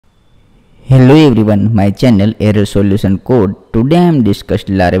Hello everyone, my channel Error Solution Code. Today I am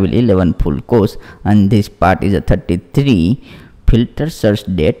discussing Laravel 11 full course, and this part is a 33 filter search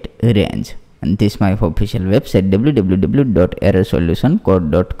date range. And this is my official website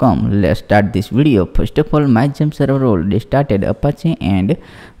www.errorsolutioncode.com. Let's start this video. First of all, my gem server already started Apache and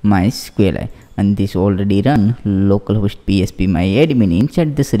MySQL, and this already run localhost PSP my admin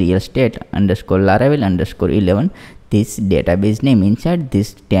inside this real state underscore Laravel underscore 11. This database name inside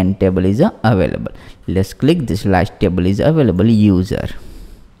this 10 table is available. Let's click this last table is available user.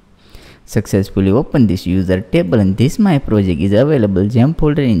 Successfully open this user table, and this my project is available gem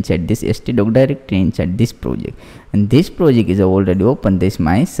folder inside this htdoc directory inside this project, and this project is already open this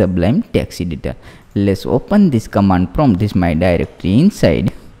my Sublime text editor. Let's open this command prompt this my directory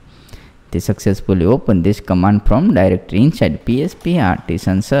inside. They successfully open this command prompt directory inside PSP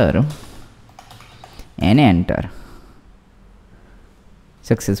artisan serve and enter.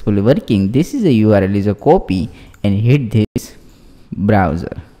 Successfully working. This is a URL is a copy and hit this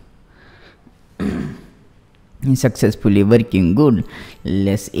browser. Successfully working good.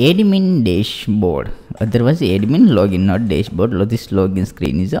 Let's admin dashboard, otherwise admin login not dashboard. This login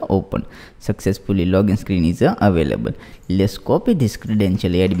screen is open. Successfully login screen is available. Let's copy this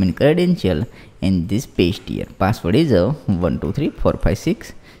credential admin credential and this paste here. Password is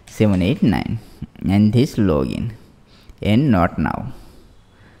 12345678 and this login and not now.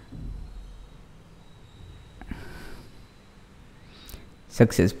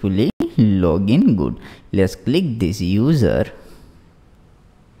 Successfully login good. Let's click this user.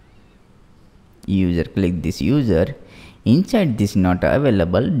 Click this user. Inside this not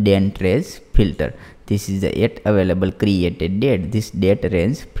available date range filter. This is the yet available created date. This date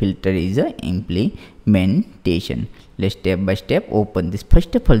range filter is a implementation. Let's step by step open this.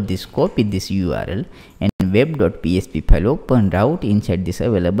 First of all, this copy this URL and web.php file open route inside this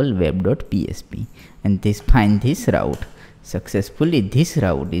available web.php, and this find this route. Successfully this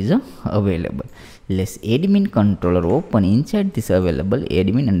route is available. Let's admin controller open inside this available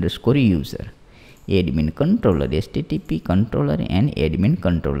admin underscore user. Admin controller, http controller and admin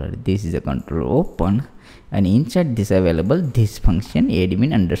controller. This is a controller open, and inside this available this function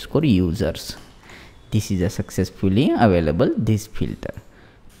admin underscore users. This is a successfully available this filter.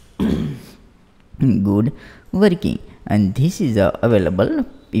 Good working, and this is available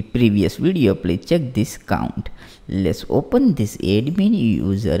previous video. Please check this count. Let's open this admin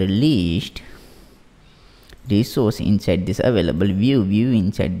user list resource inside this available view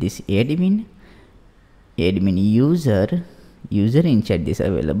inside this admin user inside this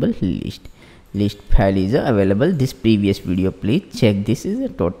available list file is available this previous video. Please check this is a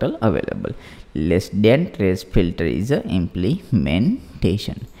total available. Let's date range filter is a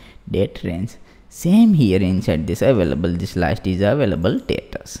implementation. Date range same here inside this available. This last is available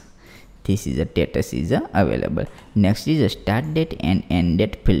status. This is a status is available. Next is a start date and end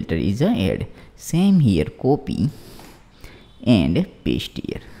date filter is add. Same here copy and paste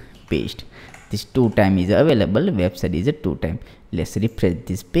here. Paste. This 2 time is available. Website is a 2 time. Let's refresh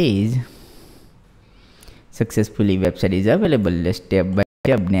this page. Successfully website is available. Let's step by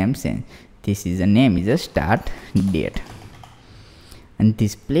step name sense. This is a name is a start date, and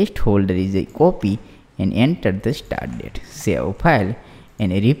this placeholder is a copy and enter the start date. Save file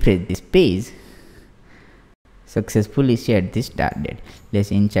and refresh this page. Successfully set this start date.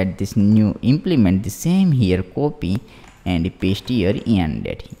 Let's insert this new implement the same here copy and paste here end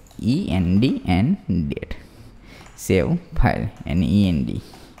date, end and date. Save file and end.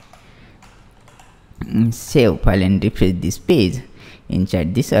 Save file and refresh this page.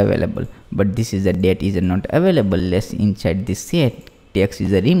 Inside this available, but this is the date is not available. Let's inside this set text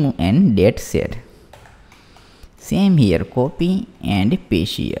is a remove and date set. Same here copy and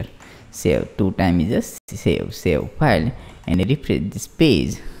paste here. Save 2 times is a save file and refresh this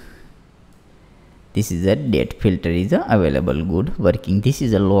page. This is a date filter is available good working. This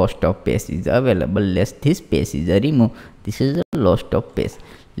is a lost of paste is available. Let's this paste is a remove. This is a lost of paste.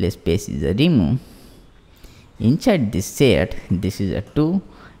 Let's paste is a remove. Inside this set this is a 2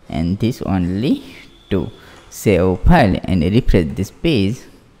 and this only 2. Save file and refresh this page.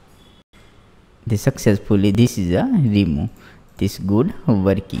 This successfully this is a remove. This good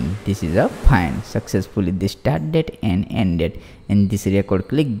working. This is a fine. Successfully this start date and end date, and this record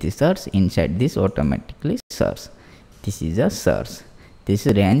click this search inside this automatically search. This is a search. This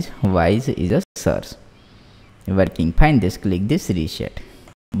range wise is a search working fine. This click this reset.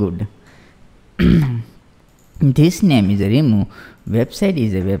 Good. This name is a remove. Website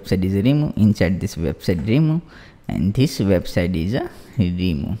is a remove. Inside this website remove, and this website is a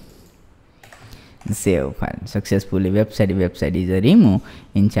remove. save file. Successfully website is a remove.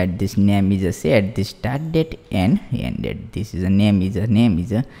 Inside this name is a set this start date and end date. This is a name is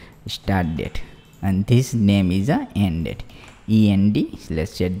a start date and this name is a end date. END,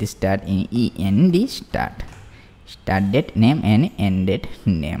 let's set the start in END start date name and end date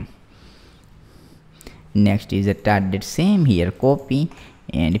name. Next is a start date, same here, copy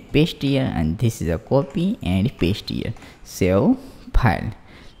and paste here, and this is a copy and paste here. Save file.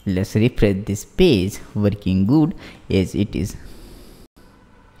 Let's refresh this page. Working good as it is.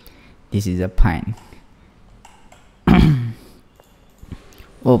 This is a fine.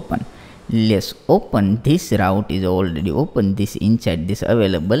 Open. Let's open this route is already open. This inside this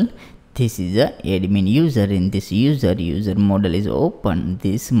available. This is a admin user. In this user model is open.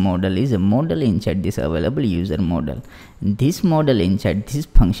 This model is a model inside this available user model. This model inside this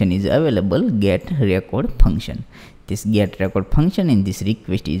function is available get record function. This get record function in this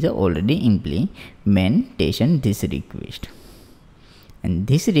request is already implementation this request, and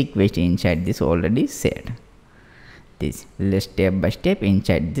this request inside this already set. This let's step by step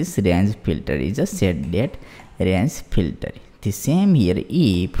inside this range filter is a set date range filter. The same here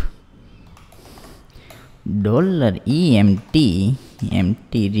if $EMT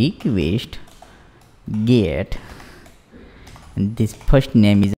request get, and this first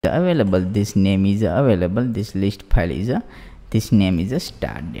name is available, this name is available, this list file is this name is a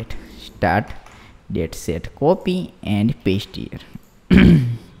start date set, copy and paste here.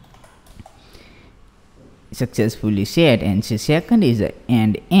 Successfully set. And second is a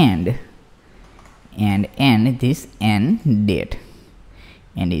end this end date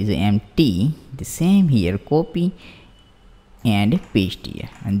and is empty. The same here, copy and paste here,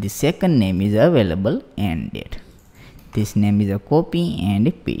 and the second name is available end date. This name is a copy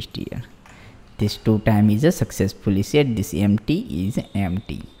and paste here. This 2 times is a successfully set. This empty is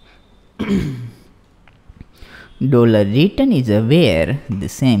empty. $return is a where, the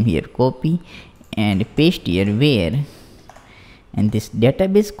same here, copy and paste here where, and this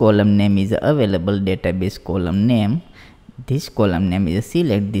database column name is available database column name. This column name is a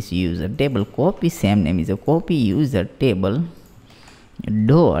select this user table, copy same name is a copy user table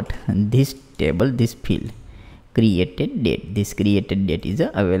dot this table this field created date. This created date is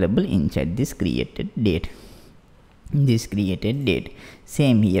available inside this created date. This created date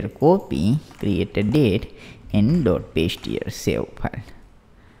same here, copy created date and dot paste here, save file.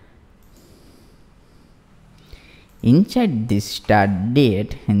 Inside this start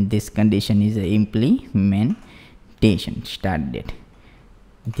date and this condition is implementation start date.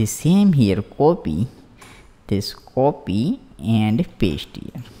 The same here, copy this copy and paste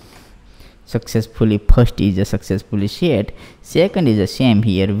here. Successfully first is a successfully set. Second is the same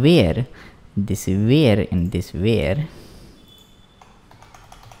here where, this where and this where.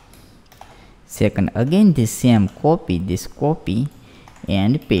 Second again this same copy, this copy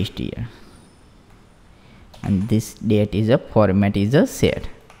and paste here, and this date is a format is a set.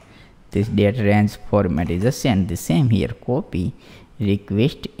 This date range format is a set. The same here, copy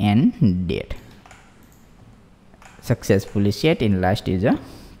request and date. Successfully set. In last is a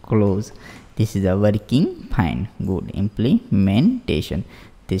close. This is a working fine, good implementation.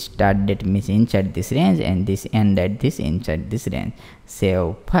 This start date means inside this range and this end at this inside this range.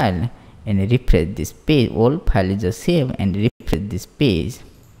 Save file and refresh this page. All file is a save and refresh this page.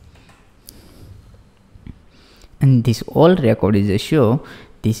 And this all record is a show.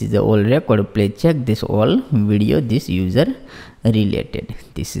 This is the all record. Play check this all video this user related.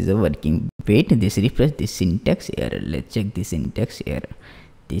 This is a working. Wait, this refresh this syntax error. Let's check this syntax error.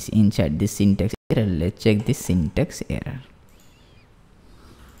 This inside this syntax error. Let's check this syntax error.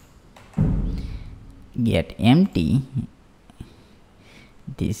 Get empty.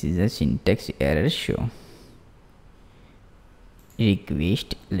 This is a syntax error show.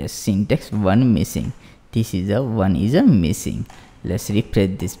 Request less syntax 1 missing. This is a 1 is a missing. Let's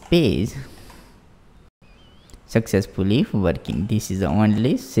refresh this page. Successfully working. This is a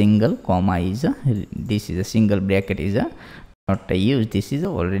only single comma is a, this is a single bracket is a not a use. This is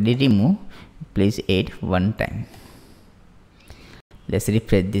already removed. Please add 1 time. Let's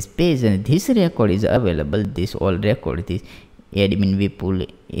refresh this page and this record is available. This all record, this admin vpool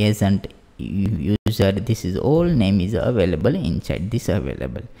agent user, this is all name is available inside this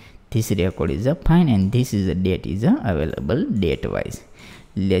available. This record is a fine and this is a date is a available date wise.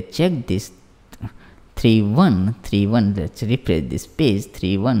 Let's check this 31. Let's refresh this page.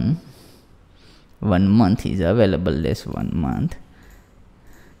 31 1 month is available. Less 1 month.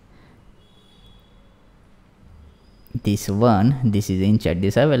 This one, this is inside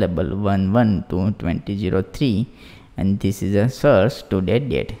this available 1/1/2003 and this is a source today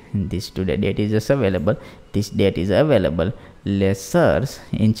date, and this today date is just available, this date is available. Let's search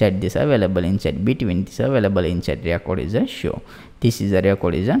inside this available, inside between this available, inside record is a show. This is a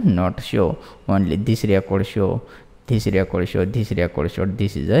record is a not show, only this record show, this record show, this record show,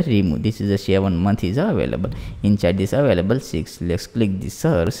 this is a remove, this is a 7 month is available. Inside this available 6, let's click this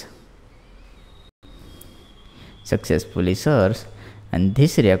search, successfully search, and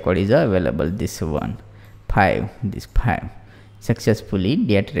this record is available, this one 5, this 5 successfully,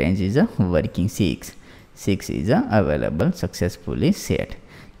 date range is a working 6 is available, successfully set.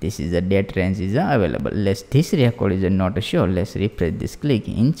 This is the date range is available. Let's this record is not show, let's refresh this, click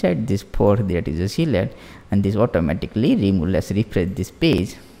inside this 4 that is a select, and this automatically remove. Let's refresh this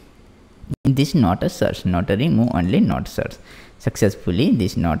page, this not a search, not a remove, only not search, successfully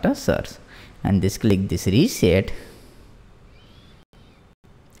this not a search, and this click this reset,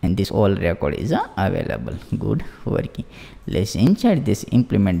 and this all record is available, good working. Let's inside this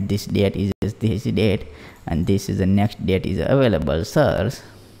implement this date is this date, and this is the next date is available, search,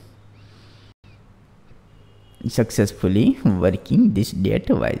 successfully working this date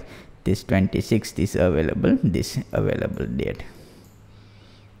wise, this 26th is available, this available date,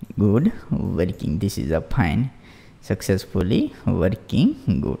 good working. This is a fine, successfully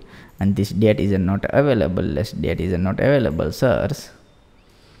working, good. And this date is not available, less date is not available, search,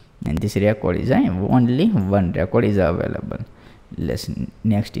 and this record is only one record is available. Let's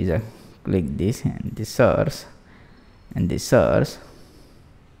next is a click this and this search, and this search,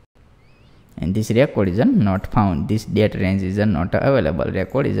 and this record is not found, this date range is not available,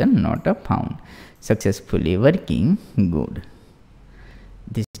 record is not found, successfully working, good.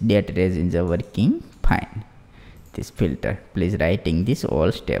 This date range is working fine. This filter, please writing this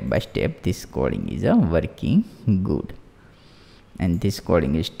all step by step, this coding is working good, and this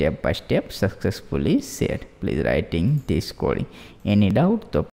coding is step by step successfully set. Please writing this coding. Any doubt,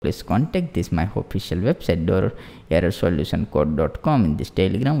 so please contact this my official website errorsolutioncode.com. in this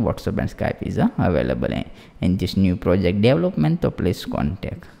Telegram, WhatsApp and Skype is available in this new project development, so please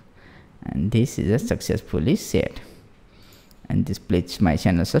contact. And this is a successfully set. And this, please my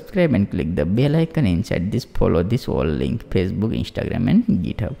channel subscribe and click the bell icon. Inside this follow this all link, Facebook, Instagram and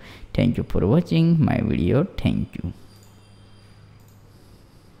GitHub. Thank you for watching my video. Thank you.